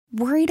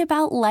Worried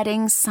about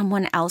letting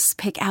someone else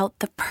pick out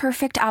the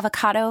perfect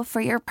avocado for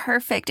your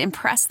perfect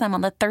impress them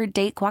on the third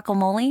date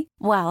guacamole?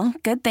 Well,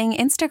 good thing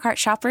Instacart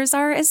shoppers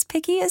are as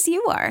picky as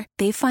you are.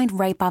 They find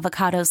ripe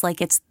avocados like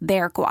it's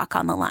their guac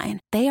on the line.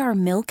 They are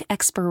milk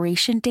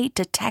expiration date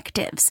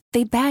detectives.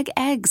 They bag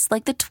eggs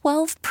like the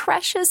 12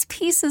 precious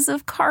pieces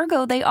of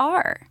cargo they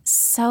are.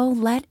 So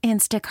let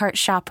Instacart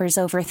shoppers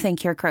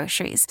overthink your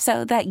groceries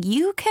so that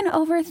you can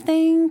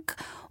overthink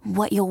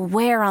what you'll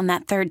wear on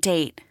that third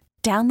date.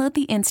 Download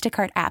the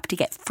Instacart app to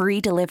get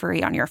free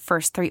delivery on your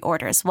first 3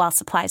 orders while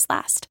supplies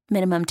last.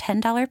 Minimum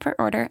 $10 per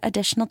order.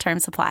 Additional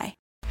terms apply.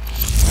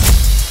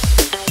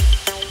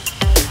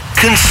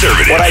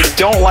 Conservative. What I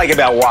don't like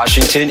about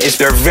Washington is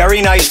they're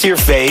very nice to your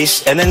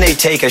face, and then they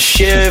take a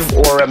shiv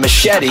or a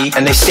machete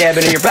and they stab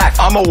it in your back.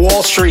 I'm a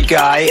Wall Street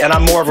guy, and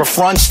I'm more of a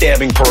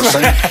front-stabbing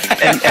person,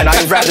 and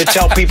I'd rather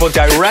tell people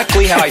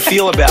directly how I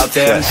feel about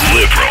them.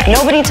 Liberal.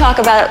 Nobody talk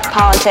about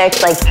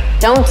politics, like,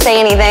 don't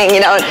say anything,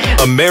 you know.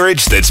 A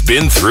marriage that's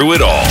been through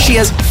it all. She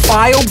has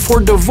filed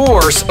for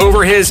divorce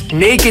over his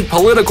naked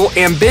political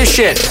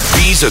ambition.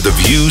 These are the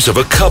views of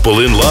a couple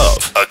in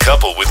love, a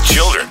couple with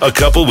children, a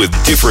couple with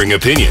differing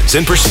opinions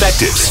and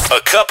perspectives,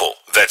 a couple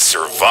that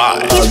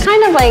survived. He's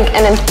kind of like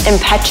an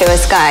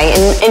impetuous guy.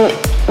 In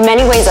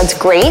many ways, that's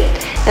great.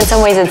 In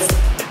some ways, it's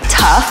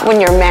tough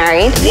when you're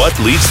married. What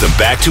leads them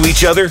back to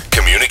each other?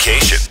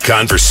 Communication,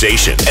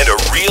 conversation, and a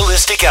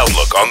realistic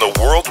outlook on the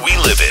world we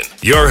live in.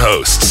 Your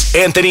hosts,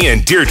 Anthony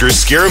and Deidre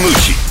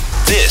Scaramucci.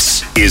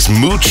 This is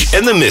Mooch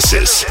and the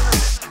Missus.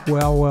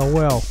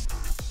 Well.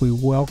 We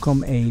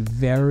welcome a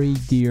very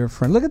dear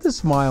friend. Look at the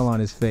smile on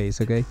his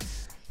face, okay?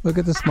 Look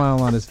at the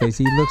smile on his face.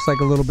 He looks like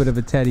a little bit of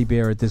a teddy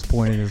bear at this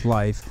point in his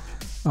life.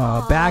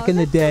 Back in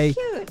the day,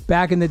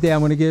 I'm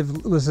going to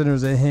give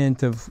listeners a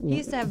hint of He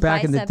used to have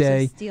back in the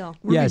day. of steel.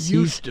 Yes,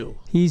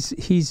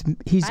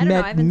 he's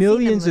met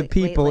millions of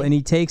people, lately. and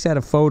he takes out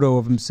a photo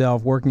of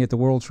himself working at the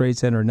World Trade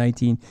Center in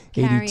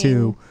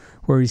 1982.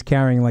 Where he's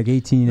carrying like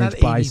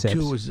 18-inch biceps.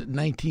 82, was it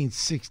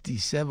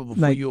 1967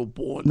 before you were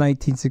born?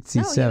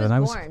 1967. No, I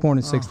was born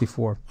in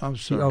 64. I'm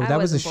sorry. Oh, that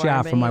was a wasn't born,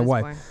 shot but from he my was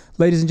wife. born.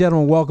 Ladies and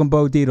gentlemen, welcome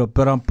Bo Dietl.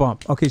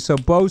 Bump. Okay, so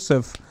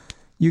Bosef,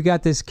 you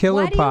got this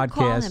killer Why do you podcast.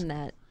 call him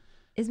that?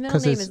 His middle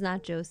 'Cause name it's- is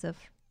not Joseph.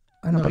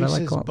 I know, No, but he I like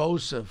says calling.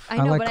 Bosef. I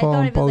know, like but I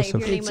calling thought it was like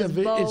Bosef. if your name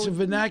was Bo. It's a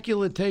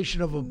vernaculation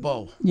of a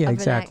bow. Yeah, A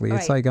exactly.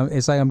 It's right.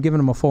 like I'm giving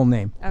him a full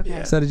name. Okay.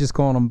 Instead of just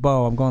calling him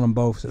Bo, I'm calling him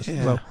Bosef.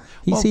 Yeah. So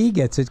Well, he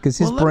gets it because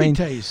his well, let me brain.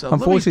 tell you something.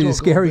 Let me Unfortunately,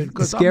 talk a little bit, the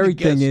 'cause I'm scary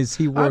the thing guest. is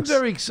he works. I'm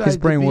very excited his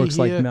brain to be works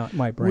like here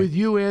my brain. with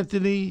you,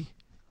 Anthony,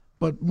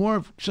 but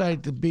more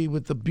excited to be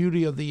with the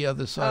beauty of the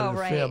other side of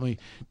the family,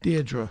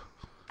 Deirdre,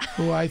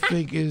 who I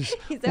think is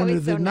He's one always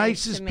of the so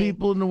nice nicest to me.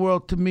 people in the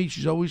world to me.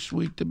 She's always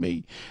sweet to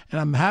me,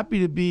 and I'm happy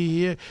to be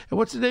here. And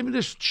what's the name of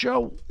this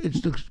show? It's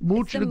the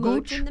Mooch and the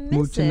Gooch?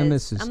 Mooch and the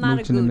Missus. I'm not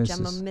Mooch a and the gooch. I'm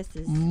a Missus.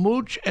 missus.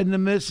 Mooch and the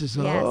Missus.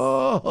 Yes.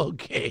 Oh,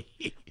 okay.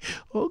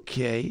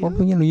 Okay. Well,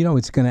 you know,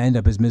 it's going to end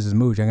up as Mrs.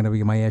 Mooch. I'm going to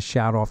get my ass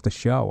shot off the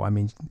show. I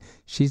mean,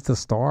 she's the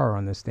star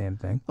on this damn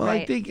thing. Well,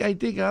 Right. I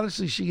think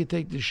honestly she could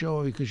take the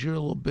show because you're a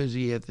little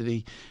busy,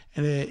 Anthony,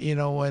 and we're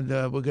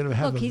going to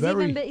have Look, a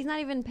very. He's not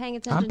even paying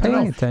attention. I'm paying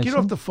to us. attention. Get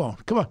off the phone.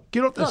 Come on,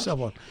 get off the Look, cell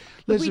phone.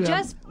 We Listen,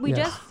 just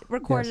Yes.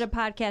 recorded Yes. a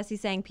podcast. He's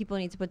saying people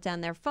need to put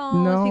down their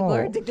phones. No. People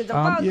are addicted to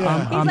I'm- phones.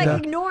 Yeah. He's I'm like the-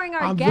 ignoring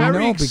our I'm guests.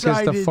 very No, because the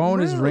excited.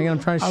 phone is ringing. I'm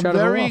trying to shut it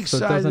very off so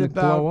it excited doesn't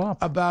blow up.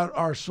 about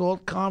our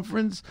SALT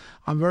conference.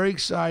 I'm very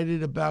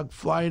excited about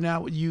flying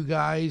out with you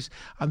guys.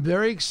 I'm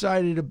very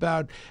excited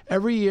about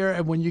every year.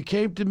 And when you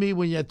came to me,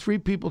 when you had 3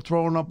 people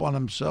throwing up on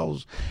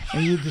themselves,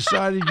 and you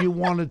decided you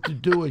wanted to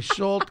do a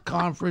SALT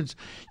conference,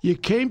 you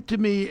came to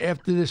me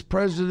after this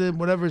president,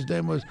 whatever his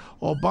name was,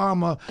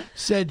 Obama,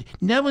 said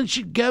no one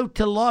should go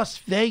to Las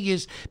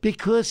Vegas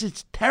because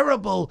it's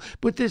terrible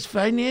with this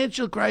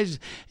financial crisis.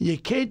 And you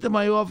came to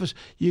my office.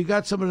 You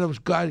got some of those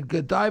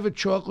Godiva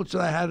chocolates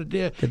that I had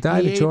there.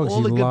 Godiva He ate chocolates,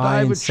 all the he's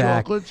lying Godiva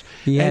sack. chocolates.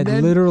 He and had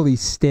then, literally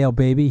stale,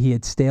 baby. He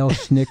had stale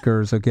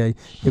Snickers, okay?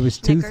 It was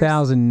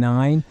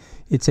 2009.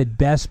 It said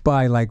Best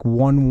Buy like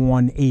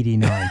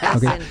 1189.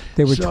 Okay,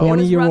 there were So-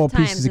 20-year-old It was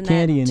rough pieces of times in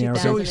candy in that there.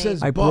 So he 2008.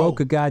 says, I Bo, broke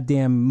a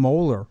goddamn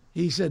molar.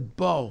 He said,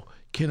 Bo,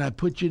 can I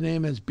put your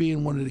name as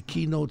being one of the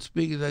keynote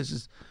speakers? I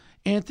says,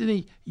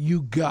 Anthony,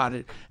 you got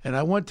it. And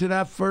I went to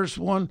that first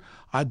one.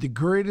 I had the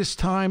greatest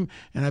time,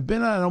 and I've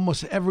been at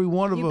almost every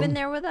one of You've them. been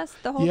there with us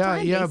the whole Yeah,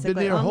 time. yeah, I've been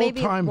basically. there Well, whole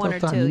maybe time. one Whole or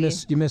Time. two.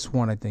 You missed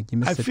one, I think. You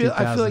missed I the feel like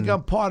 2000.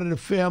 I'm part of the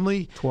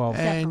family. 12.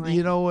 And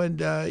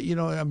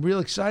Definitely. I'm real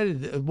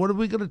excited. What are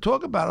we going to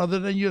talk about other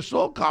than your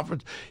SALT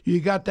conference? You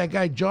got that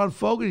guy John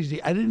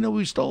Fogerty. I didn't know he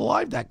was still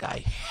alive. That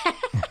guy.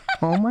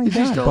 Oh my Is God!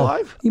 he still Bo,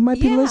 alive? He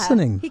might be Yeah.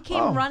 listening. He came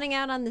Oh. running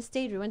out on the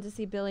stage. We went to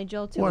see Billy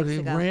Joel 2 What? weeks He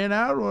ago. ran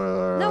out,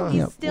 or No,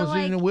 he's still was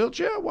he in a like-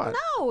 wheelchair? What?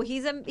 No,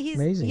 he's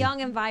Amazing.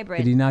 young and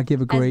vibrant. Did he not give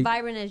a great? As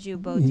vibrant as you,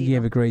 Bo He Dietl.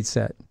 gave a great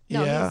set.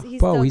 No, Yeah.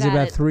 he's Bo, still he's got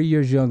about it. 3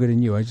 years younger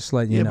than you. I just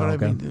let you Yeah, know. but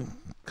Okay? I mean,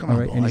 Come All on,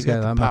 right, Bo, and I he's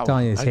got got. the I'm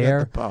telling you, power. I got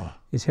the power.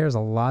 his hair is a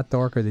lot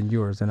darker than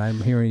yours, and I'm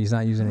hearing he's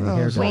not using any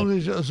hair As dye. long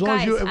as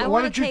Guys, you, I why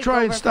wanna don't you take try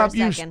and over for stop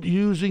a second.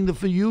 using the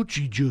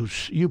Ferrucci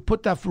juice? You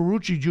put that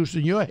Ferrucci juice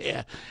in your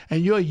hair,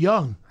 and you're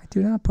young.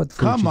 Do not put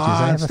fruit Come juice.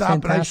 I on, have a stop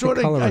it. fantastic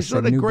colorist I saw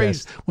at the New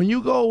grays. Best. When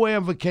you go away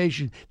on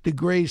vacation, the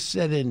grays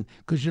set in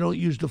because you don't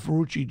use the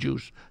Ferrucci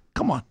juice.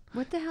 Come on.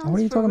 What the hell What are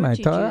is you talking about?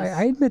 Ferrucci juice?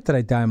 I admit that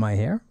I dye my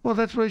hair. Well,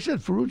 that's what I said,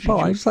 Ferrucci Oh,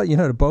 I juice. just let you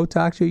know the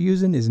Botox you're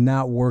using is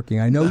not working.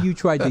 I know you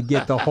tried to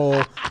get the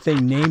whole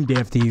thing named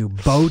after you,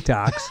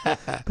 Botox,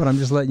 but I'm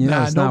just letting you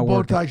know it's no not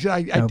working. Botox.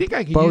 I No, think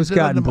I can Bo's use it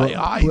under gotten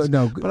my eyes,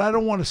 no, but I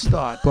don't want to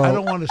start. Bo- I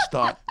don't want to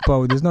start.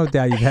 Bo, there's no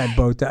doubt you've had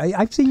Botox.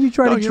 I've seen you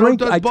try No, to you know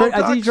drink. what I does think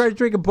you Botox? tried to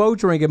drink a Bo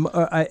drink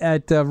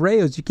at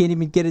Rayo's. You can't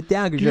even get it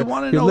down Do because you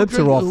want to your know lips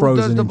are all who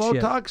frozen does the and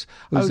shit. Botox?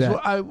 Who's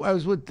that? I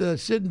was with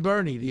Sid and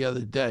Bernie the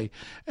other day,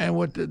 and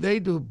what they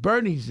do,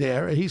 Bernie's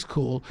there, and he's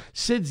cool.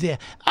 Sid's there.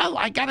 Oh,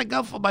 I gotta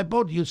go for my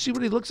Botox. You see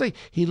what he looks like?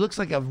 He looks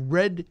like a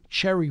red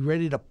cherry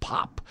ready to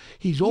pop.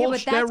 He's all but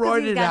that's 'cause he's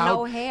steroided got out.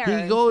 no hair He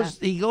and goes.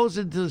 stuff. He goes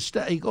into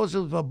he goes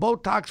into a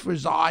Botox for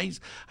his eyes.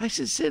 I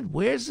said, Sid,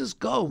 where's this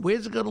going?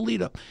 Where's it gonna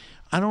lead up?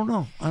 I don't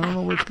know. I don't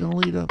know where it's gonna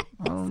lead up.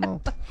 I don't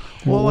know.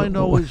 All I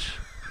know is.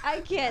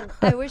 I can't.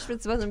 I wish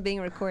this wasn't being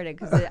recorded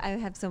because I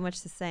have so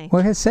much to say.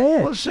 Well, say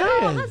it. Well, say No,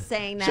 it. I'm not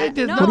saying that. Say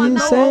there's No, What are I'm you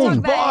not saying? talking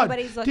about Bod,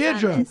 anybody's looks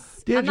Deidre, on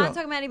this. I'm Deidre. not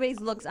talking about anybody's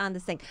looks on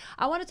this thing.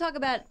 I want to talk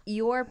about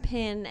your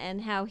pin and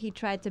how he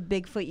tried to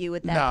Bigfoot you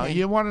with that No, pin.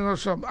 you want to know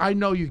something? I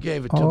know you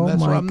gave it to him. Oh That's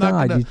why my I'm not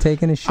God, gonna, you're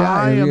taking a shot.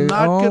 I am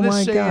not Oh going to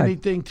my say God.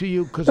 anything to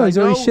you because No, I he's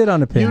know already shit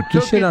on the pin. You You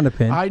took shit it- on the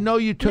pin. I know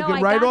you took No, it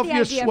I right got off the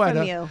your idea from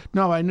sweater. you.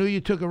 No, I knew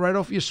you took it right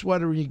off your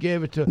sweater and you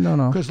gave it to.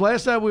 No. Because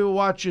last time we were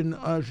watching,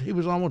 he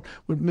was on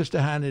with Mr.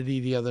 Hannity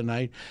the other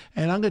night,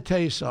 and I'm going to tell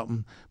you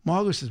something.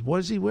 Margaret says, "What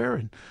is he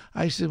wearing?"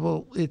 I said,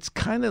 "Well, it's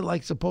kind of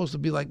like supposed to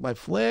be like my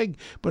flag,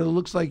 but it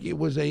looks like it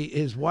was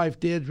his wife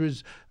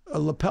Deirdre's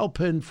lapel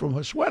pin from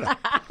her sweater,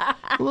 a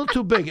little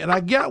too big." And I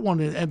got one,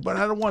 but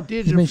I don't want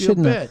Deirdre He's to been feel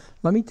shitting. bad.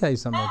 Let me tell you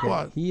something. Okay?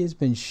 What? He has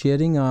been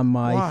shitting on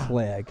my Why?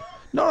 flag.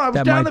 No, I was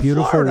that down my in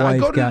beautiful Florida. I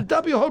wife go to got- the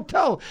W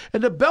Hotel,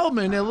 and the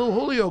bellman, that little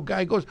Julio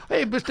guy, goes,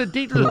 "Hey, Mr.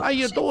 Dietl, how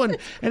you doing?"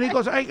 And he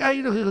goes, he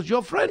goes,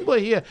 "Your friend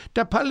was here,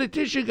 the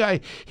politician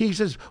guy." He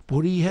says,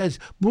 "But he has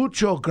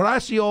mucho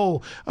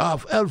gracio el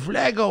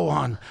flago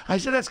on." I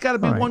said, "That's got to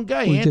be All right. one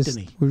guy, We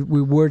Anthony."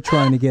 we were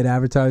trying to get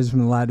advertisers from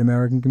the Latin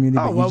American community.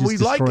 Oh, but well, you we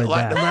just like destroyed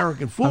Latin that.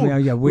 American food. I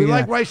mean, yeah, We we're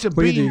like gonna- rice and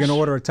what are you beans. You're going to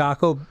order a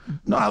taco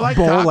No, I like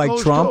bowl like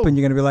tacos, Trump, too. and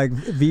you're going to be like,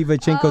 Viva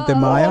Cinco de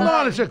Hold Mayo?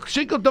 on, it's a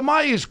Cinco de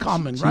Mayo is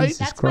coming, right? Jesus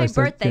That's Christ,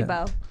 my that- birthday,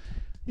 yeah. Bo.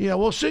 Yeah,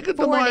 well, Cinco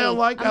de 40. Mayo,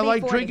 I I'll be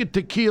like 40. drinking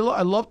tequila.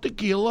 I love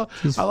tequila.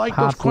 She's I like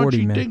hot those 40,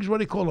 crunchy man. things. What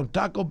do you call them?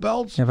 Taco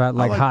Bells? If I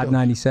like I hot those.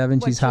 97,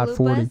 What, she's hot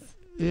 40. chalupas?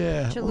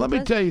 Yeah. Well, let me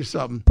Chalupas? tell you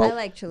something. I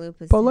like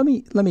chalupas. But let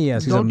me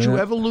ask you Don't something. you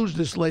ever lose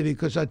this lady,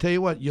 because I tell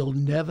you what, you'll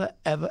never,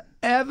 ever,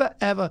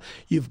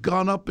 you've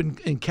gone up in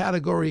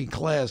category and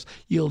class.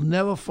 You'll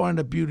never find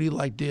a beauty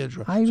like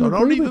Deirdre. I So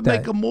don't agree even with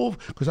make that. a move,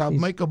 because I'll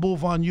make a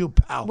move on you,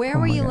 pal. Where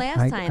Oh were my you God.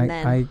 last time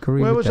then? I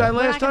agree Where with was that. I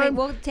last time?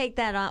 We'll take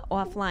that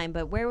offline,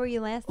 but where were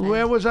you last time?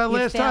 Where was I You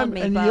last failed time?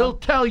 me, And Bo. you'll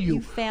tell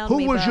you, failed who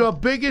me, was Bo. your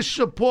biggest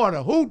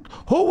supporter. Who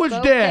was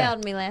Bo there?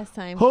 failed me last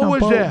time. Who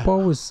was there?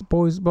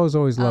 Bo's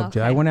always loved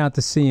you. I Okay. went out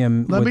to see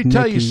him Let with me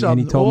tell you Nikki, and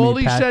he something. told All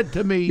me, he Pat, said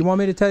to me- You want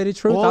me to tell you the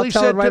truth? All I'll he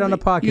tell said it right to on the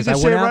me- podcast. you can I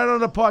say went it out, right on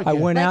the podcast. I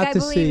went Like out I to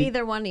believe see.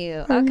 either one of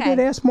you. Oh, you Okay. did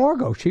ask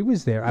Margot. She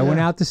was there. I went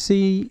out to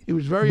see He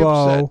was very Bo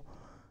upset.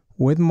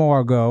 with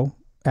Margot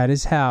at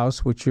his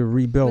house, which you're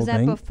rebuilding. Was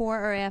that before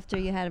or after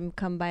you had him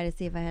come by to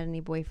see if I had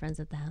any boyfriends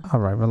at the house? All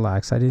right,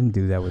 relax. I didn't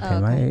do that with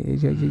him. Okay.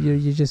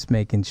 You're just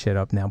making shit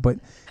up now. But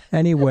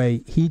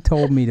anyway, he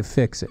told me to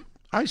fix it.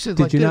 I said,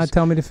 Did like you this, not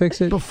tell me to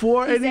fix it?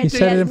 before He said anything. You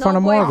said it in no front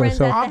of Margot, boyfriends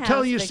so- at the I'll house,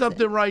 tell you fix it.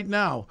 something right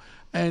now.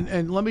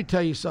 And let me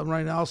tell you something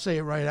right now. I'll say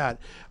it right out.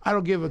 I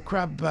don't give a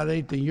crap about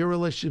anything. Your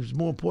relationship is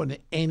more important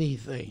than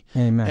anything.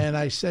 Amen. And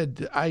I said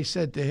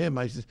to him,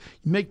 I said,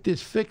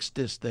 fix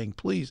this thing,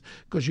 please,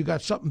 because you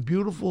got something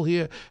beautiful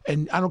here.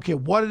 And I don't care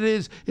what it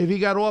is. If he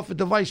got offered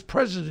the vice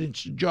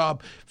president's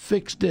job,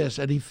 fix this.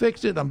 And he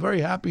fixed it. I'm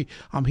very happy.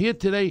 I'm here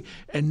today.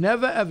 And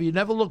never, ever, you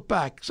never look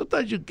back.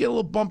 Sometimes you get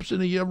little bumps in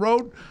your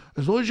road.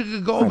 As long as you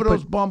can go over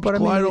those bumps, but I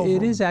glide mean, over it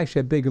them. is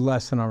actually a big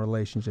lesson on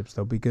relationships,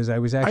 though, because I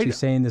was actually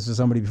saying this to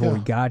somebody before we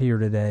got here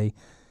today.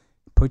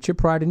 Put your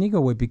pride and ego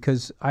away,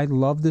 because I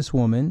love this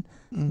woman.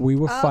 We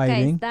were Okay,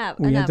 fighting. stop.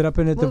 We Enough. ended up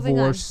in a Moving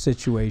divorce on.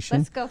 situation.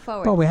 Let's go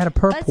forward. Oh, we had a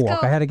perp Let's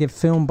walk. go. I had to get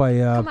filmed by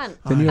Come on.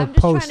 the New York I'm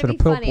just Post trying for to the be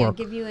perp funny. I'll walk.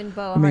 give you and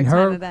Bo a I mean,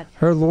 hard time about.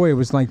 her lawyer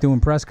was like doing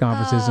press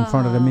conferences in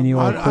front of the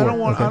Minneapolis court. I don't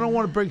want. okay? I don't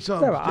want to bring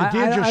something. Yeah, I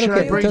Deirdre, don't should care.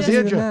 I bring It doesn't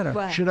even Deirdre? matter.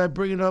 What? Should I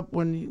bring it up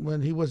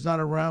when he was not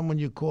around? When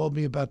you called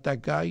me about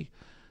that guy,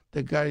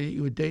 the guy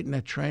you were dating,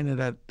 that trainer,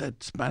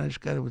 that Spanish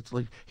guy that was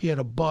like, he had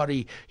a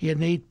body, he had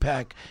an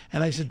 8-pack,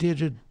 and I said,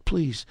 Deirdre,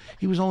 please.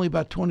 He was only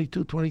about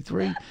 22,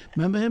 23.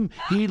 Remember him?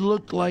 He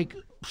looked like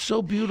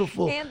so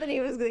beautiful.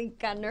 Anthony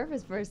got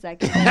nervous for a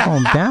second.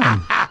 Calm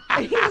down.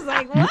 He was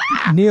like, what?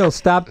 Neil,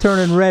 stop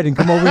turning red and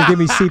come over and give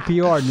me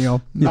CPR,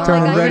 Neil. You're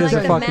turning red you're as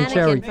like a the fucking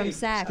cherry. mannequin from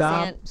Saks,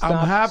 Stop, Ant. stop,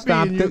 I'm happy,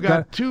 stop. and you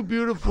got two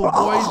beautiful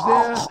boys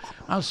there.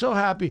 I'm so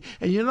happy.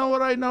 And you know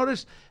what I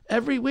noticed?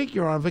 Every week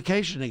you're on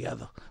vacation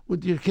together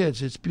with your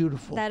kids. It's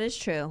beautiful. That is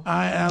true.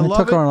 I I love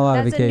took it. her on a lot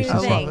of That's a new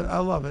vacations. thing. I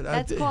love it.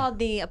 That's called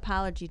the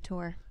apology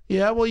tour.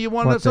 Yeah, well, you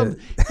wanted What some.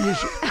 You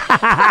should,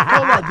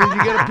 hold on. Did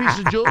you get a piece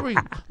of jewelry?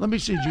 Let me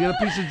see. Did you get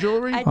a piece of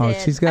jewelry? I Oh,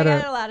 did. she's got I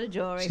a- got a lot of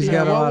jewelry. She's Yeah,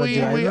 got a well, lot of we-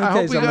 jewelry. we- Let I me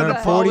tell hope you we got something.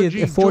 an apology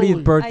 40th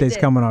jewelry. birthday's I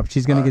did. coming up.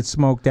 She's going to get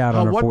smoked out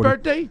on her what 40th.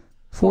 birthday?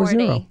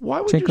 40. Why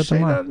would Cinco you say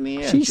de Mayo. that in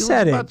the air? She was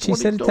said about it. She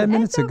said it 22. 10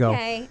 minutes It's ago.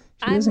 okay.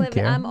 She doesn't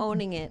care. I'm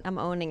owning it. I'm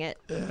owning it.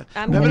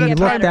 I'm Remember gonna that get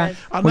time- better.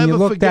 I'll when you never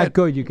look forget. that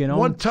good, you can own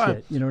one time,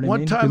 shit. You know what I one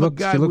mean? Time She a looks-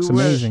 guy, she looks we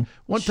were at- amazing.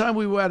 one time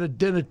we were at a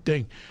dinner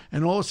thing,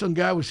 and all of a sudden,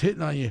 guy was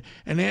hitting on you,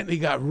 and Anthony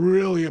got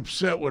really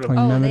upset with him. Oh, you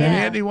remember and that?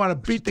 Anthony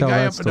wanted to beat the Tell guy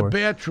that up in story. the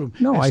bathroom.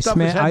 No, and I stuff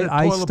his head in a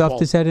I toilet stuffed bowl.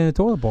 his head in a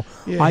toilet bowl.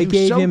 Yeah, I he was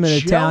gave so him an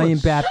Italian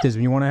jealous.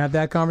 baptism. You want to have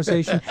that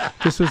conversation?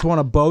 This was one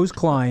of Bo's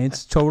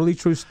clients. Totally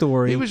true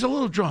story. He was a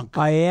little drunk.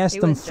 I asked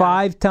him was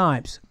drunk. 5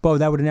 times. Bo,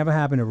 that would have never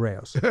happened at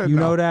Rails. You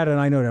know that, and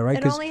I know that, right?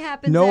 It 'Cause only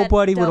happens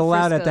nobody at would Del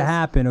allow that to Frisco's.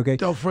 happen. Okay,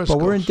 Del but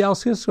we're in Frisco's. Del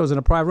Frisco's in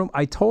a private room.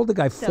 I told the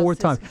guy 4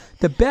 Del times.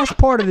 The best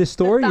part of this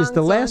story is the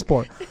thong last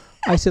song. part.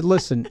 I said,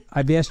 "Listen,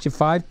 I've asked you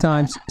 5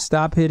 times.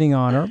 Stop hitting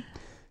on her.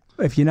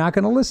 If you're not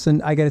going to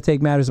listen, I got to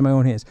take matters in my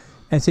own hands."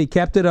 And so he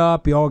kept it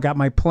up. He all got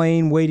my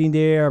plane waiting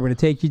there. I'm going to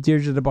take you,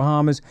 Deirdre, to the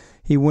Bahamas.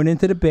 He went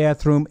into the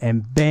bathroom,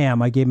 and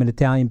bam, I gave him an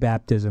Italian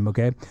baptism,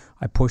 okay?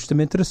 I pushed him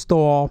into the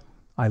stall.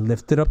 I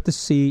lifted up the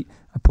seat.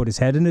 I put his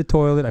head in the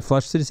toilet. I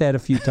flushed his head a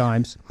few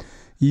times.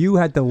 You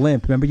had the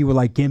limp. Remember, you were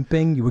like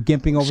gimping. You were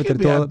gimping over to the Excuse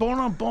me, toilet. bone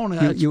on bone.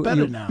 It's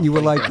better now. You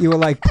were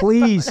like,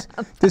 please,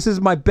 this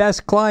is my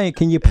best client.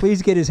 Can you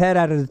please get his head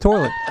out of the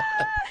toilet?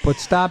 But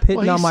stop hitting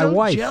well, on he's my so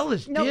wife.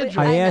 jealous, No, but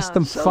Deirdre. I I asked know.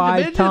 him So 5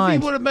 imagine times.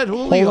 If he would have met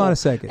Julio. Hold on a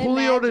second.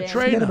 Julio the Imagine.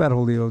 trainer. Forget about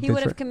Julio. He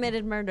would have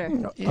committed murder.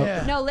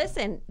 Yeah. No,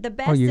 listen. The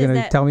best Oh, you're is going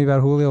to that. tell me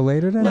about Julio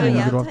later then? No, Or you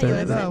yeah, get I'll off tell you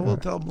there? later. No, we'll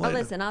tell him Oh, later.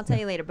 listen, I'll tell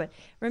you later. But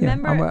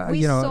remember, I'm, we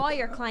you know- saw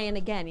your client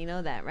again. You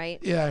know that, right?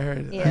 Yeah, I heard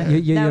it. Yeah.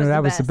 You know, That was that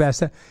the was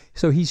the best.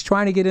 So he's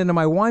trying to get into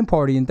my wine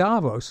party in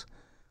Davos.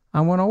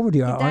 I went over to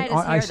you. dyed his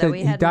I hair, said though. We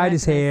he had to dyed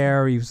his recognize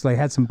hair. He was like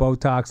had some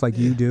Botox like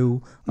you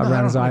do No, I around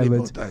don't his have any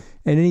eyelids. Botox.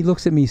 And then he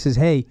looks at me. He says,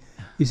 "Hey,"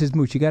 he says,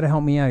 "Mooch, you got to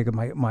help me out. I go,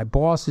 my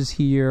boss is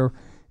here,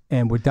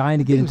 and we're dying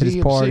to get It was into this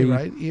EMC, party."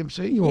 right?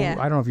 EMC? Well, Yeah.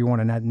 I don't know if you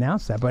want to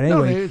announce that, but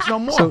No, anyway. it's no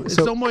more. So- It's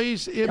so- no more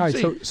EMC. All right,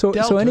 Dell so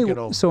took anyway, it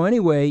over. so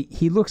anyway,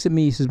 he looks at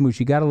me. He says, "Mooch,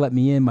 you got to let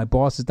me in. My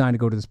boss is dying to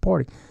go to this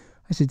party."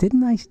 I said,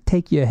 "Didn't I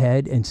take your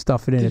head and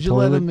stuff it in Did a you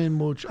toilet?" let him in,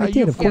 Mooch? I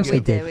did. Of course we I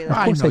did. did. We Of let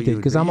him course in. I I know did you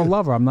because did. I'm a You-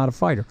 lover. I'm not a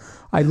fighter.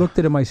 I looked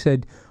at him. I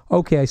said,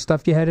 "Okay, I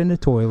stuffed your head in the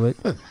toilet.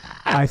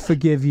 I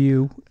forgive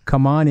you.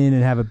 Come on in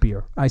and have a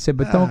beer." I said,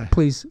 "But don't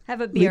please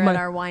Have a leave beer my- at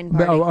our wine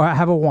party. Or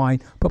have a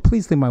wine, but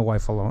please leave my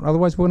wife alone.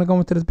 Otherwise, we're gonna go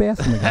into the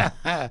bathroom again."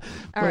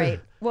 All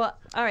right. Well,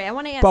 all right. I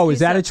want to ask Bo, you. is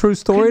that so- a true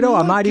story Can though? you I'm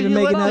look- not can even you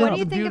making look that Bo, up what do up.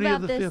 you think Beauty of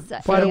about the this?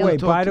 Fifth? By the Stay way, on,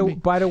 talk to me.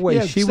 by the way,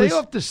 Yeah, she stay was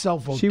off the cell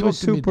phone. She Talk was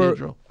to me, super.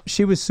 Deidre.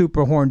 She was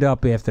super horned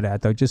up after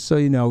that, though. Just so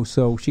you know,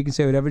 so she can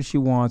say whatever she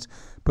wants.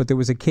 But there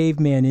was a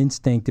caveman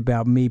instinct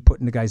about me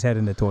putting the guy's head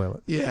in the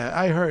toilet. Yeah,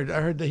 I heard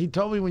that. He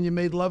told me when you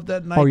made love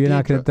that night. Oh, you're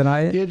not Deirdre- gonna deny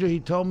it? Deirdre, he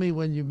told me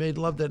when you made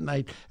love that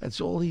night, that's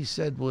all he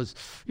said was,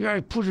 "Yeah, I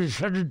put his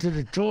head into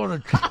the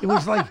toilet." It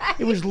was like,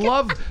 it was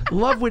love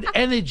with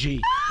energy.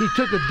 He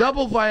took a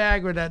double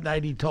Viagra that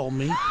night, he told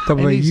me.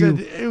 Double and he you- said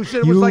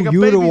it was like a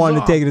you're the baby's one to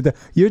arm. take it.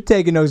 You're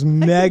taking those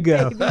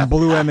mega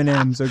blue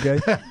M&Ms, okay?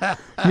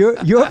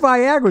 Your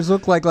Viagra's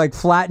look like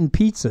flattened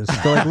pizzas.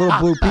 They're like little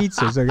blue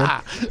pizzas,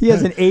 okay? He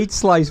has an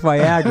 8-slice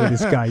Viagra,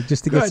 this guy,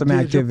 just to Go get ahead, some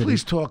Deirdre, activity.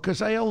 please talk,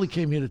 because I only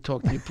came here to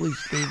talk to you. Please,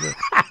 Deirdre.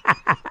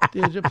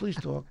 Deirdre, please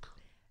talk.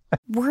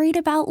 Worried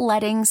about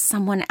letting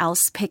someone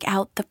else pick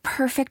out the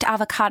perfect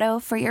avocado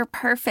for your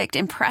perfect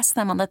impress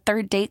them on the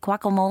third date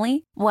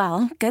guacamole?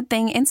 Well, good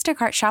thing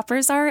Instacart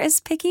shoppers are as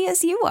picky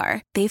as you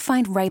are. They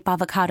find ripe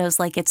avocados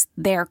like it's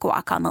their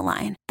guac on the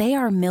line. They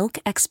are milk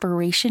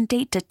expiration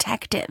date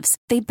detectives.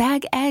 They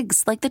bag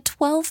eggs like the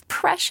 12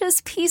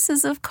 precious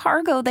pieces of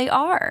cargo they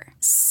are.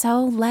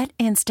 So let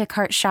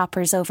Instacart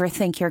shoppers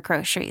overthink your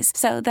groceries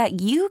so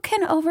that you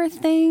can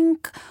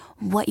overthink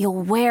what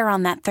you'll wear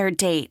on that third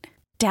date.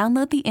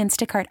 Download the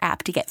Instacart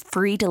app to get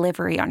free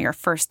delivery on your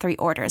first 3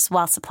 orders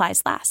while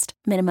supplies last.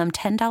 Minimum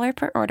 $10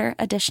 per order.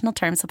 Additional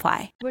terms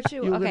apply. What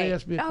you You were gonna okay?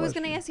 ask me a I was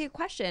going to question. ask you a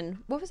question.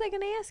 What was I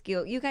going to ask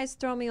you? You guys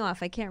throw me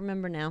off. I can't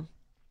remember now.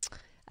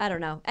 I don't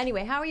know.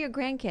 Anyway, how are your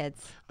grandkids?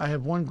 I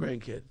have one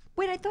grandkid.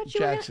 Wait, I thought you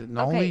Jackson.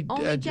 were okay. Only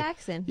Only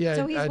Jackson. Yeah,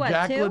 So he's what,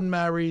 Jacqueline 2?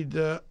 married.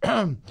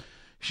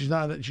 She's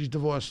not. She's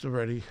divorced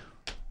already.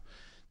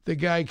 The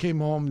guy came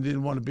home and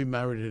didn't want to be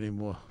married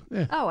anymore.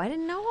 Yeah. Oh, I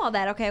didn't know all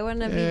that. Okay, I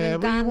wouldn't have Yeah,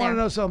 even but you gone want to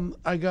there. know something?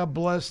 I got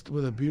blessed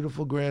with a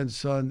beautiful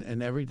grandson,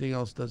 and everything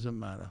else doesn't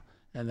matter.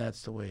 And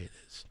that's the way it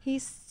is.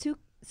 He's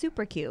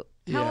super cute.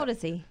 How Yeah. old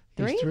is he?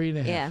 He's 3?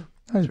 3.5. Yeah.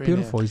 Oh, he's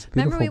beautiful. He's a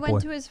beautiful Remember boy.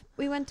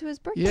 we went to his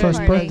birthday Yeah, First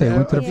party. birthday.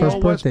 Went to the Yeah. first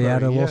birthday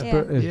at a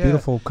Westbury, yeah.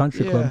 beautiful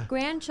country Yeah. club.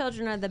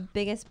 Grandchildren are the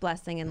biggest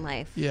blessing in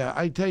life. Yeah,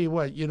 I tell you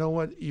what. You know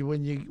what?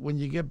 When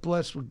you get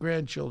blessed with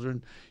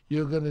grandchildren,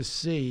 you're gonna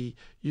see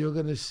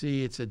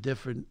it's a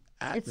different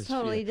atmosphere. It's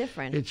totally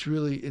different.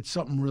 It's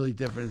something really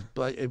different.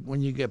 But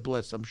when you get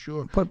blessed, I'm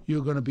sure But-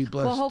 you're gonna be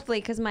blessed. Well, hopefully,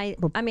 because I'll be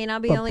but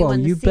the only Bo, one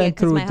to you've see been it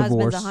because through my a husband's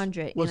divorce.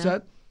 100. What's you know?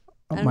 that?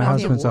 I don't My know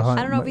if husband's he- 100.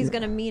 I don't know if he's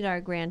going to meet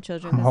our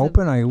grandchildren. I'm 'cause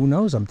hoping. Who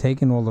knows? I'm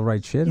taking all the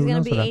right shit. He's Who going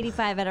knows to be what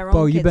 85 at our Bo,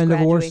 own you've kid's been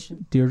divorced.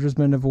 graduation. Deirdre's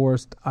been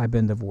divorced. I've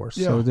been divorced.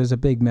 So Yeah. there's a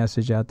big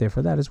message out there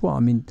for that as well. I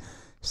mean,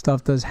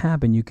 stuff does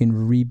happen. You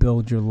can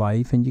rebuild your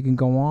life and you can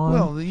go on.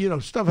 Well,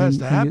 stuff has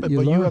to And happen, you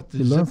but learn- you have to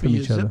you learn zipper from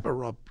your each other.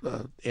 zipper up,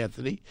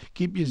 Anthony.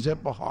 Keep your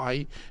zipper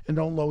high and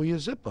don't lower your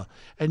zipper.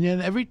 And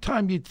then every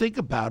time you think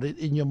about it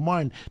in your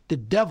mind, the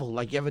devil,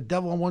 like you have a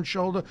devil on one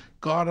shoulder,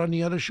 God on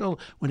the other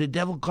shoulder. When the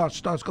devil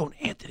starts going,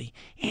 Anthony,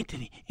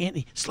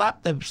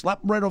 slap him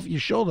right off your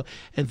shoulder,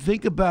 and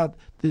think about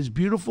this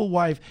beautiful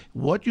wife.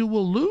 What you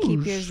will lose.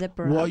 Keep your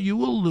zipper What up. you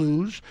will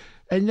lose.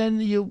 And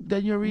then you're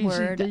easy.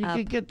 Word then you up.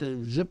 can get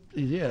the zip.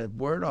 Yeah,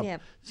 word up.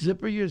 Yep.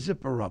 Zipper your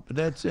zipper up, and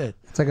that's it.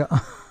 It's like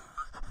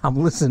I'm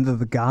listening to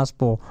the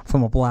gospel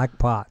from a black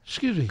pot.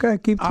 Excuse me. Okay,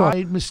 keep I talking.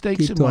 made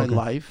mistakes Keep in my talking.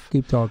 life.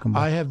 Keep talking. Bo.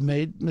 I have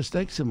made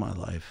mistakes in my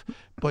life.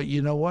 But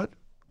you know what?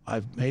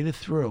 I've made it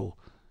through.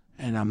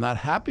 And I'm not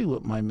happy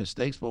with my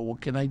mistakes, but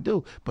what can I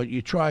do? But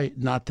you try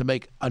not to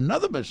make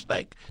another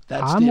mistake.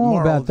 That's I'm the all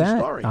moral about of the that.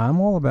 story. I'm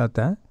all about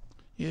that.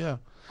 Yeah.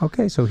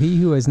 Okay, so he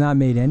who has not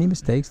made any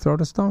mistakes, throw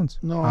the stones.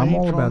 No, I'm I ain't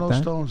all throwing about no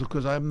that. stones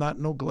because I'm not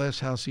no glass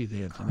house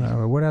either, Anthony.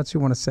 What else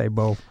you want to say,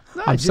 Bo?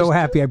 No, I'm so just-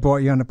 happy I brought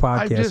you on the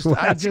podcast.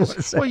 What else you want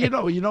to say?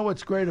 well, you know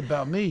what's great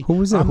about me? Who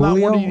was it, I'm not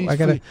Julio? one of these I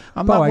gotta-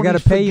 I'm Bo, not I one gotta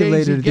of these pay you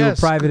later fugazi to do a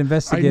guests. private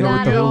investigator I know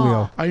with the you,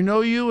 Julio. I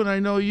know you, and I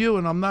know you,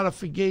 and I'm not a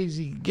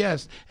fugazi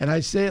guest, and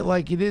I say it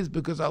like it is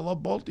because I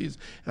love both of you,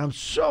 and I'm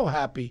so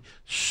happy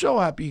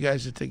you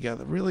guys are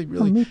together. Really,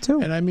 really. me too.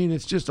 And I mean,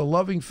 it's just a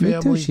loving Me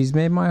family. too. She's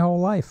made my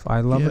whole life.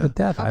 I love her Yeah. to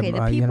death. Okay,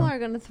 the you people know, are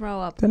going to throw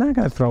up. they're not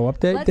going to throw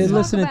up. They're Let's talk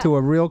listening to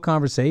about- a real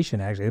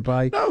conversation. Actually, they're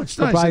probably, No, it's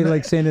they're nice, probably and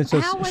like saying it's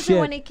a How was shit. it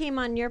when he came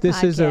on your This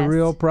podcast? is a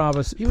real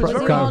promise. He was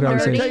very all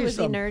conversation. nerdy? Tell you Was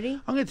he something.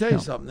 nerdy? I'm going to tell you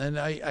something, and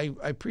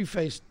I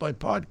prefaced my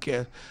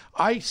podcast.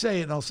 I say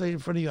it, and I'll say it in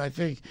front of you. I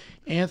think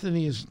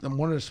Anthony is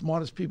one of the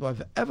smartest people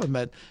I've ever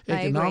met. I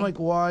agree.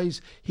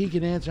 Economic-wise, he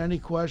can answer any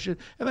question.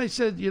 And I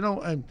said,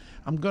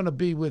 I'm going to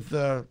be with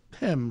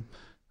him,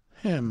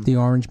 The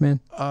Orange Man,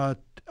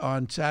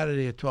 on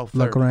Saturday at 12:30.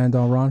 look around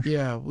Orange.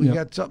 Yeah, we Yep.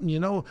 got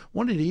something.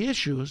 One of the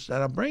issues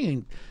that I'm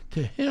bringing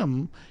to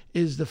him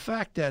is the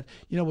fact that,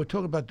 we're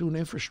talking about doing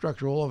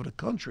infrastructure all over the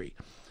country.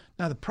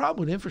 Now, the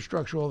problem with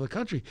infrastructure all over the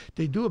country,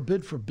 they do a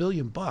bid for $1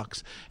 billion,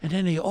 and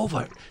then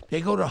they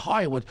go to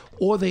higher one,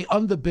 or they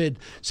underbid.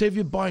 Say if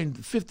you're buying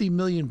 50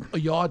 million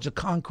yards of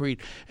concrete,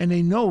 and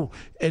they know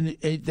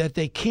that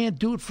they can't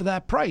do it for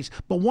that price.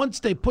 But once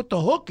they put the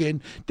hook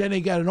in, then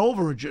they got an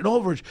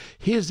overage.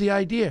 Here's the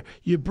idea.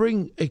 You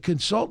bring a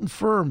consultant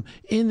firm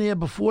in there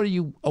before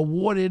you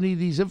award any of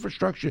these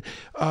infrastructure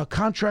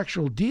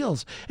contractual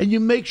deals, and you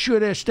make sure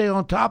they stay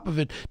on top of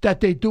it,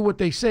 that they do what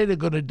they say they're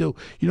going to do.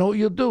 You know what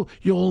you'll do?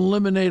 You'll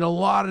eliminate a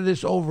lot of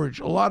this overage.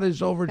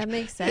 That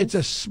makes sense. It's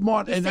a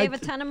smart You and save a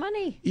ton of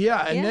money.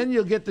 Yeah, and then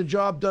you'll get the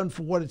job done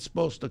for what it's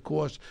supposed to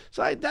cost.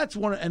 So that's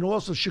one, and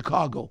also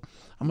Chicago.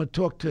 I'm going to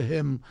talk to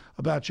him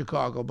about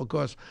Chicago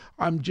because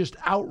I'm just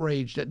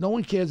outraged that no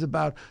one cares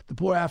about the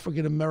poor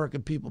African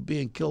American people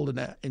being killed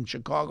in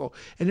Chicago.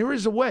 And there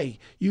is a way,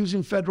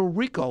 using federal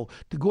RICO,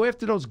 to go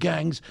after those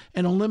gangs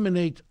and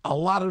eliminate a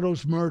lot of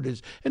those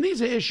murders. And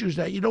these are issues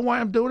that, you know why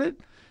I'm doing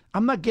it?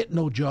 I'm not getting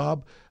no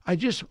job.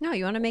 No,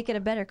 you want to make it a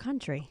better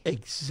country.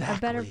 Exactly. A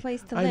better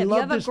place to I live. You love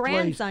have a this place.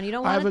 grandson. You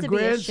don't I want have it a to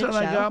be a shit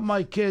grandson. I show. got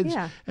my kids.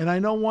 Yeah. And I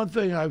know one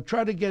thing. I've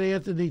tried to get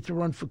Anthony to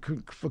run for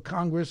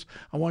Congress.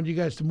 I want you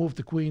guys to move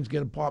to Queens, get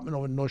an apartment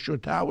over in North Shore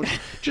Towers.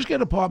 Just get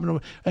an apartment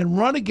over and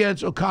run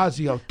against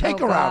Ocasio. Take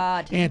her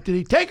out, God.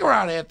 Anthony. Take her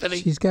out, Anthony.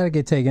 She's got to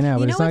get taken out,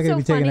 but You it's know not going to be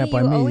what's so taken out by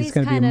funny? You me. always It's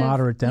going to be a kind of-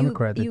 moderate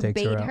Democrat that you takes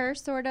bait her out. her,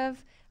 sort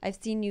of. I've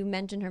seen you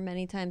mention her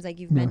many times, like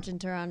you've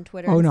mentioned her on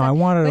Twitter. Oh, and no, stuff, I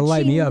want her to but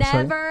light me up, so- She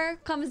never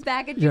comes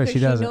back at you Yeah, because she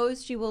she doesn't.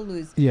 knows she will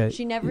lose. Yeah.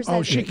 She never says.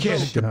 Oh, she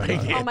can't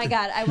debate. Oh my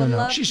God, I would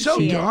love. She's to so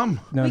see it.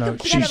 dumb. No, We no. could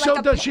put She's together so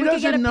like dumb. a- She we could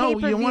get doesn't a know. You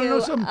wanna know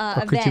pay-per-view, something? Oh,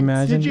 event. could you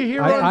imagine? Did you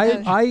hear her?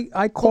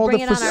 I called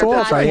bring her it for on our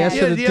salt. I podcast. asked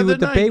her to the do a other night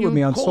debate with you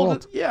me on called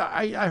salt. it- Yeah,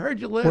 I heard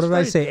you last What did night.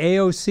 I say?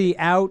 AOC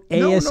out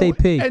No,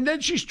 ASAP. and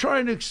then she's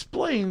trying to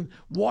explain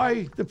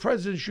why the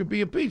president should be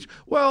impeached.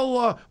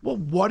 Well,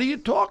 what are you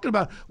talking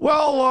about?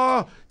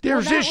 Well,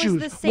 there's that was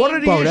issues. the same What are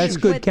the Bo, issues? that's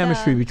good With,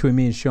 chemistry between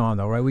me and Sean,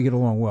 though, right? We get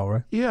along well,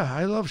 right? Yeah,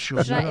 I love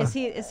Sean. Should I, is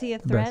he a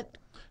threat?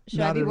 Should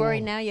I Not be at worried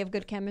all. now? You have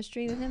good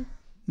chemistry with him.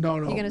 No.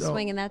 You're gonna no.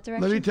 swing in that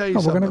Let me direction? tell you Oh,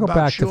 we're something going to go about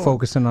back Sean. to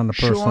focusing on the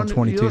personal Sean,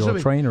 22-year-old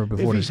trainer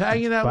before if he's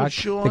hanging out with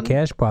Sean, the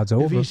cash pod's If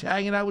over. he's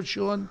hanging out with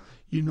Sean,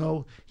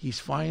 he's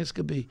fine as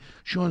could be.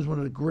 Sean's one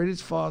of the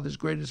greatest fathers,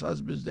 greatest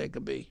husbands there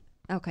could be.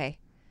 Okay.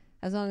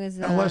 As long as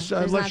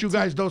unless you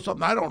guys know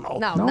something I don't know.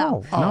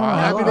 No.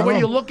 I mean, the way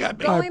you look at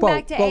me. Going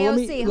back to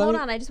AOC, hold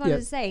on. I just wanted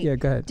to say. Yeah,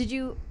 go ahead. Did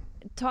you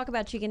talk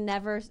about she can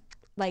never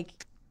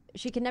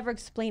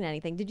explain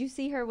anything? Did you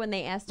see her when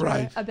they asked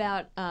her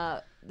about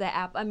the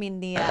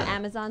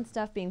Amazon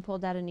stuff being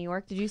pulled out of New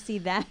York? Did you see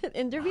that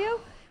interview?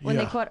 When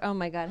they caught, oh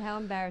my God, how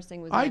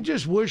embarrassing was that? I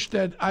just wish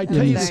that, I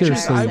tell you the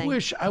truth, I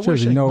wish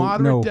a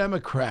moderate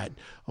Democrat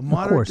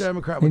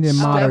Democrat would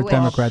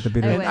Democrat to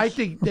be there. And I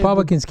think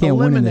Republicans can't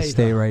win in this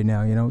state right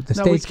now. You know, the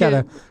state's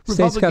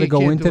got to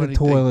go into the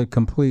toilet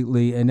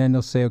completely, and then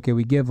they'll say, okay,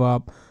 we give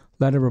up.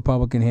 Let a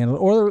Republican handle it,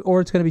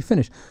 or it's going to be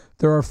finished.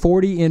 There are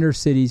 40 inner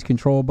cities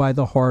controlled by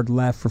the hard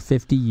left for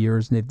 50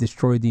 years, and they've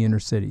destroyed the inner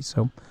cities.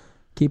 So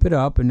keep it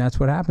up, and that's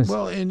what happens.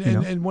 Well,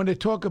 and when they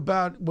talk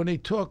about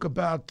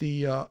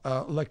the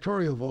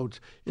electoral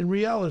votes, in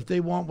reality,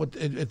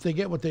 if they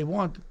get what they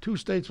want, 2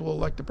 states will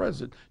elect the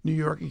president, New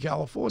York and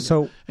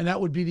California, and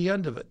that would be the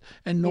end of it.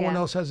 And no one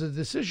else has a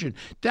decision.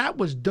 That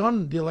was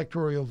done, the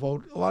electoral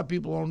vote. A lot of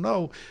people don't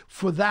know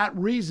for that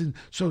reason.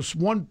 So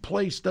one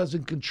place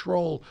doesn't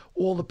control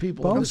all the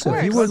people.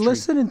 If you were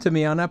listening to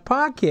me on that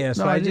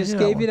podcast, I just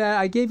gave you that.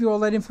 I gave you all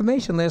that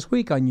information last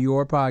week on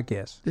your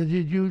podcast. Did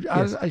you?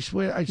 Yes. I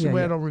swear.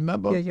 I don't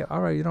remember. Yeah. All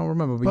right, you don't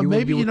remember. But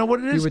maybe you know what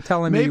it is? You were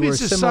telling me maybe you were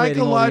it's a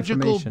assimilating all the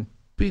psychological information.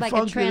 Like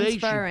a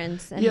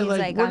transference. And yeah, he's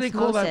like what do they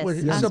call that?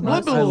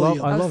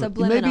 Subliminal. I love it.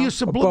 Maybe you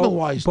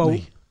subliminalized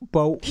me.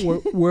 Bo,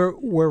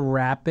 we're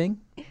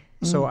wrapping,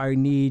 so I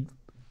need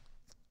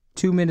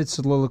 2 minutes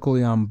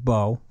soliloquy on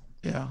Bo.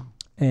 Yeah.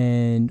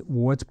 And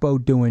what's Bo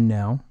doing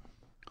now?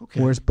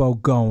 Okay. Where's Bo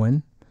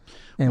going?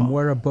 And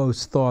what are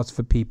Bo's thoughts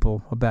for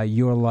people about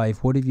your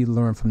life? What have you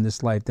learned from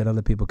this life that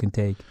other people can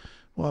take?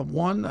 Well,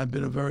 one, I've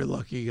been a very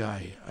lucky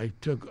guy. I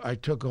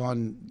took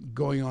on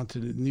going on to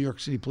the New York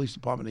City Police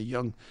Department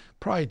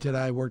prior to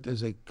that, I worked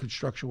as a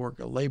construction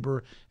worker,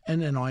 laborer,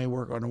 and then I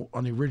worked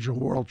on the original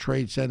World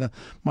Trade Center.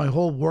 My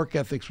whole work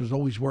ethics was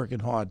always working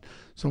hard.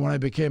 So when I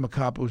became a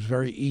cop, it was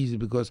very easy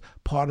because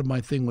part of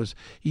my thing was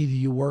either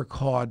you work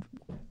hard,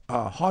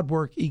 hard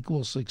work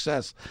equals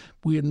success.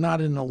 We are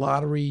not in the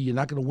lottery. You're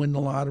not going to win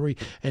the lottery.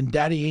 And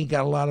daddy ain't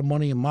got a lot of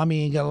money and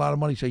mommy ain't got a lot of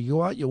money. So you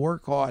go out, you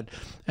work hard.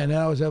 And then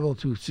I was able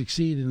to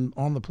succeed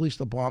on the police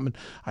department.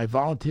 I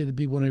volunteered to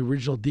be one of the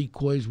original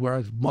decoys where I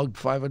was mugged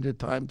 500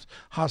 times,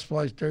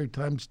 hospitalized 30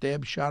 times,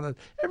 stabbed, shot at,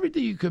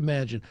 everything you could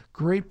imagine.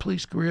 Great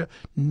police career.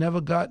 Never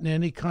got in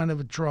any kind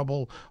of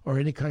trouble or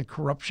any kind of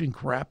corruption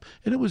crap.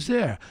 And it was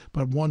there.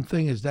 But one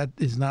thing is that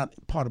is not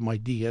part of my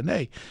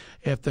DNA.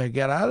 After I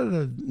got out of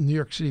the New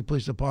York City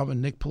Police Department,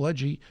 Nick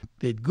Pileggi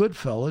did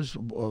Goodfellas,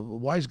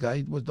 Wise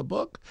Guy was the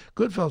book,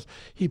 Goodfellas.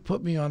 He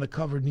put me on the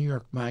cover of New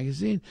York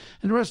Magazine,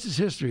 and the rest is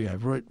history.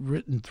 I've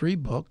written 3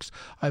 books.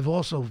 I've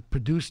also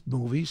produced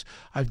movies.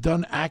 I've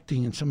done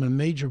acting in some of the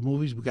major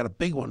movies. We've got a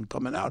big one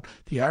coming out.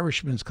 The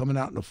Irishman's coming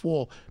out in the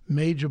fall.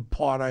 Major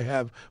part I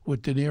have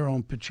with De Niro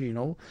and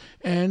Pacino.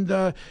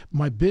 And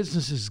my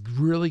business is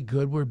really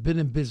good. We've been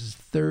in business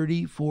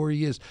 34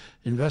 years.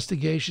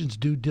 Investigations,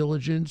 due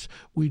diligence,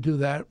 we do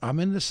that. I'm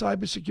in the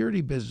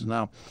cybersecurity business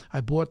now.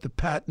 I bought the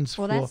patents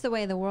Well, that's the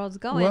way the world's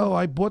going. Well,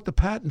 I bought the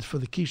patents for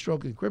the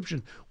keystroke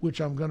encryption, which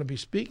I'm going to be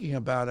speaking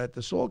about at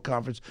the SALT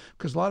conference,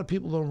 because a lot of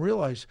people don't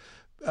realize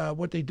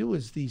what they do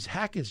is these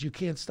hackers, you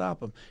can't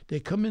stop them. They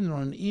come in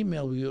on an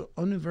email you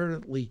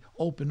inadvertently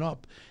open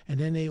up, and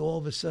then they all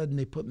of a sudden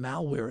they put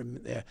malware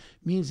in there.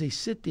 It means they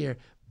sit there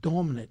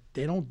dormant.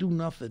 They don't do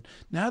nothing.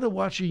 Now they're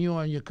watching you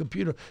on your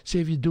computer. Say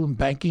if you're doing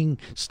banking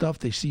stuff,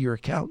 they see your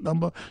account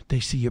number,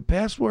 they see your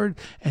password,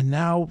 and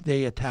now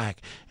they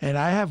attack. And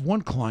I have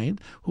one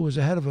client who was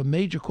the head of a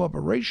major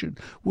corporation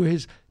where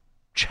his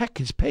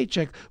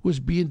paycheck was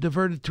being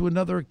diverted to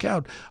another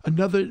account,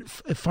 another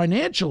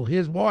financial.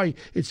 Here's why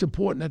it's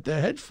important at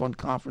the hedge fund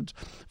conference.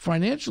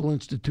 Financial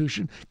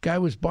institution, guy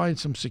was buying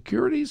some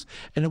securities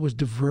and it was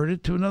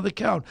diverted to another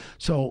account.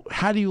 So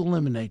how do you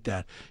eliminate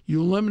that?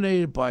 You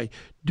eliminate it by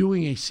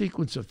doing a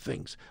sequence of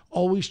things,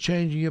 always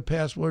changing your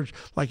passwords.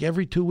 Like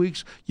every 2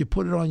 weeks, you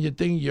put it on your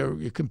thing, your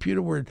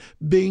computer where it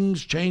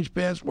bings, change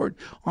password.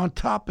 On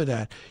top of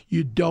that,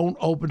 you don't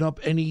open up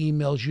any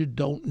emails you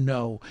don't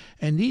know.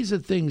 And these are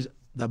things.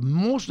 The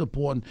most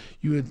important,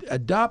 you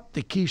adopt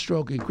the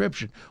keystroke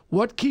encryption.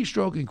 What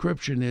keystroke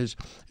encryption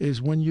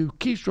is when you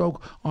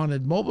keystroke on a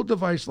mobile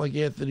device like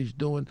Anthony's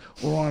doing,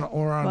 or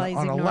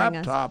on a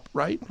laptop,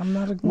 right? I'm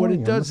not ignoring What it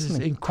you. does is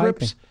Listening. encrypts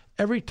Typing.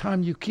 every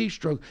time you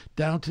keystroke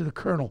down to the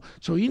kernel.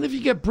 So even if you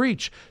get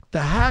breached,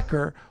 the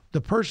hacker, the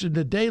person,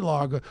 the day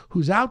logger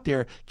who's out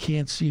there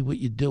can't see what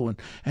you're doing.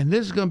 And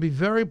this is going to be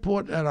very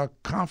important at our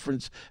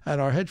conference, at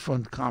our hedge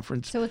fund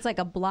conference. So it's like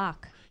a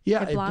block.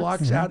 Yeah, it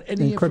blocks out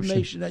any Encryption.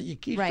 information that you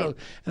keystroke. Right.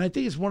 And I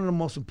think it's one of the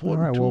most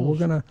important All right, well,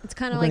 tools. It's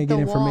kind of we're like gonna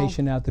the get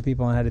information out to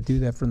people on how to do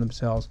that for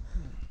themselves.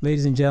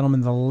 Ladies and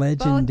gentlemen, the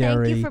legendary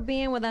Bo, thank you for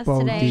being with us Bo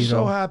today. Dietl.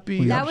 So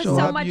happy. That was so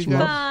so happy much you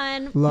guys-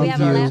 fun. Love We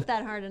haven't you. laughed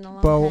that hard in a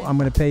long Bo, time. I'm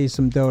going to pay you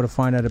some dough to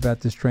find out about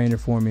this trainer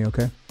for me,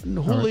 okay?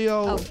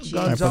 Julio Gonzalez.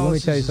 All right, but let me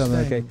tell you something,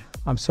 okay?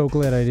 I'm so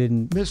glad I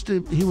didn't.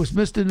 He was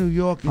Mr. New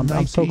York.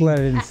 I'm so glad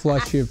I didn't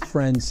flush your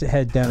friend's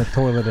head down a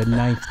toilet a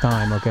 9th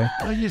time, okay?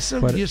 Oh, you're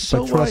so but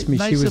trust me,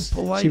 nice and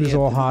polite. She was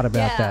all Anthony. hot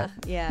about that.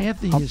 Yeah.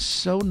 Anthony is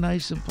so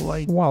nice and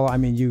polite. Well, I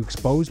mean, you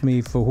exposed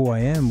me for who I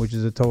am, which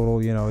is a total,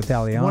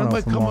 Italiano When am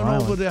I from coming Long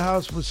Island. over to the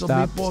house with some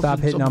meatballs? Stop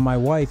hitting on my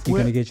wife. You're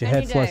going to get your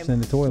head Any flushed day. in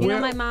the toilet. You know,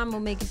 my mom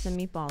will make you some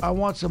meatballs. I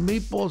want some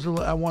meatballs and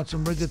I want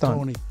some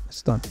rigatoni.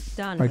 Stunned.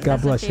 Done. All right, God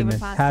That's my bless you, man.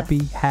 favorite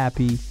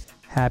pasta.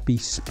 Happy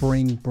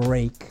spring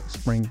break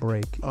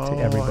to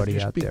everybody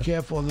just out be there.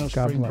 careful on those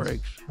God spring bless.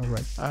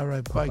 breaks. All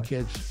right. Bye,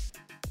 kids.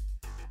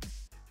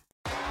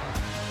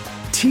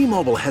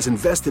 T-Mobile has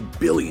invested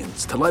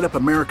billions to light up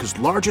America's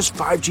largest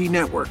 5G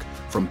network,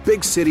 from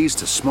big cities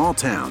to small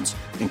towns,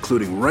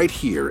 including right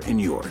here in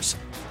yours.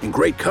 And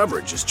great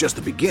coverage is just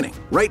the beginning.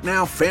 Right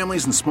now,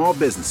 families and small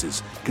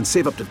businesses can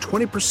save up to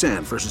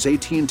 20% versus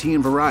AT&T and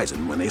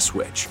Verizon when they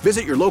switch.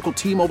 Visit your local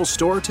T-Mobile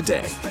store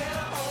today.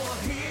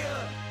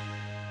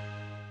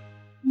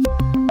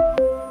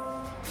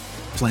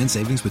 Plan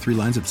savings with 3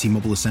 lines of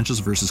T-Mobile Essentials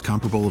versus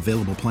comparable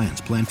available plans.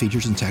 Plan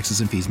features and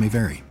taxes and fees may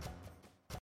vary.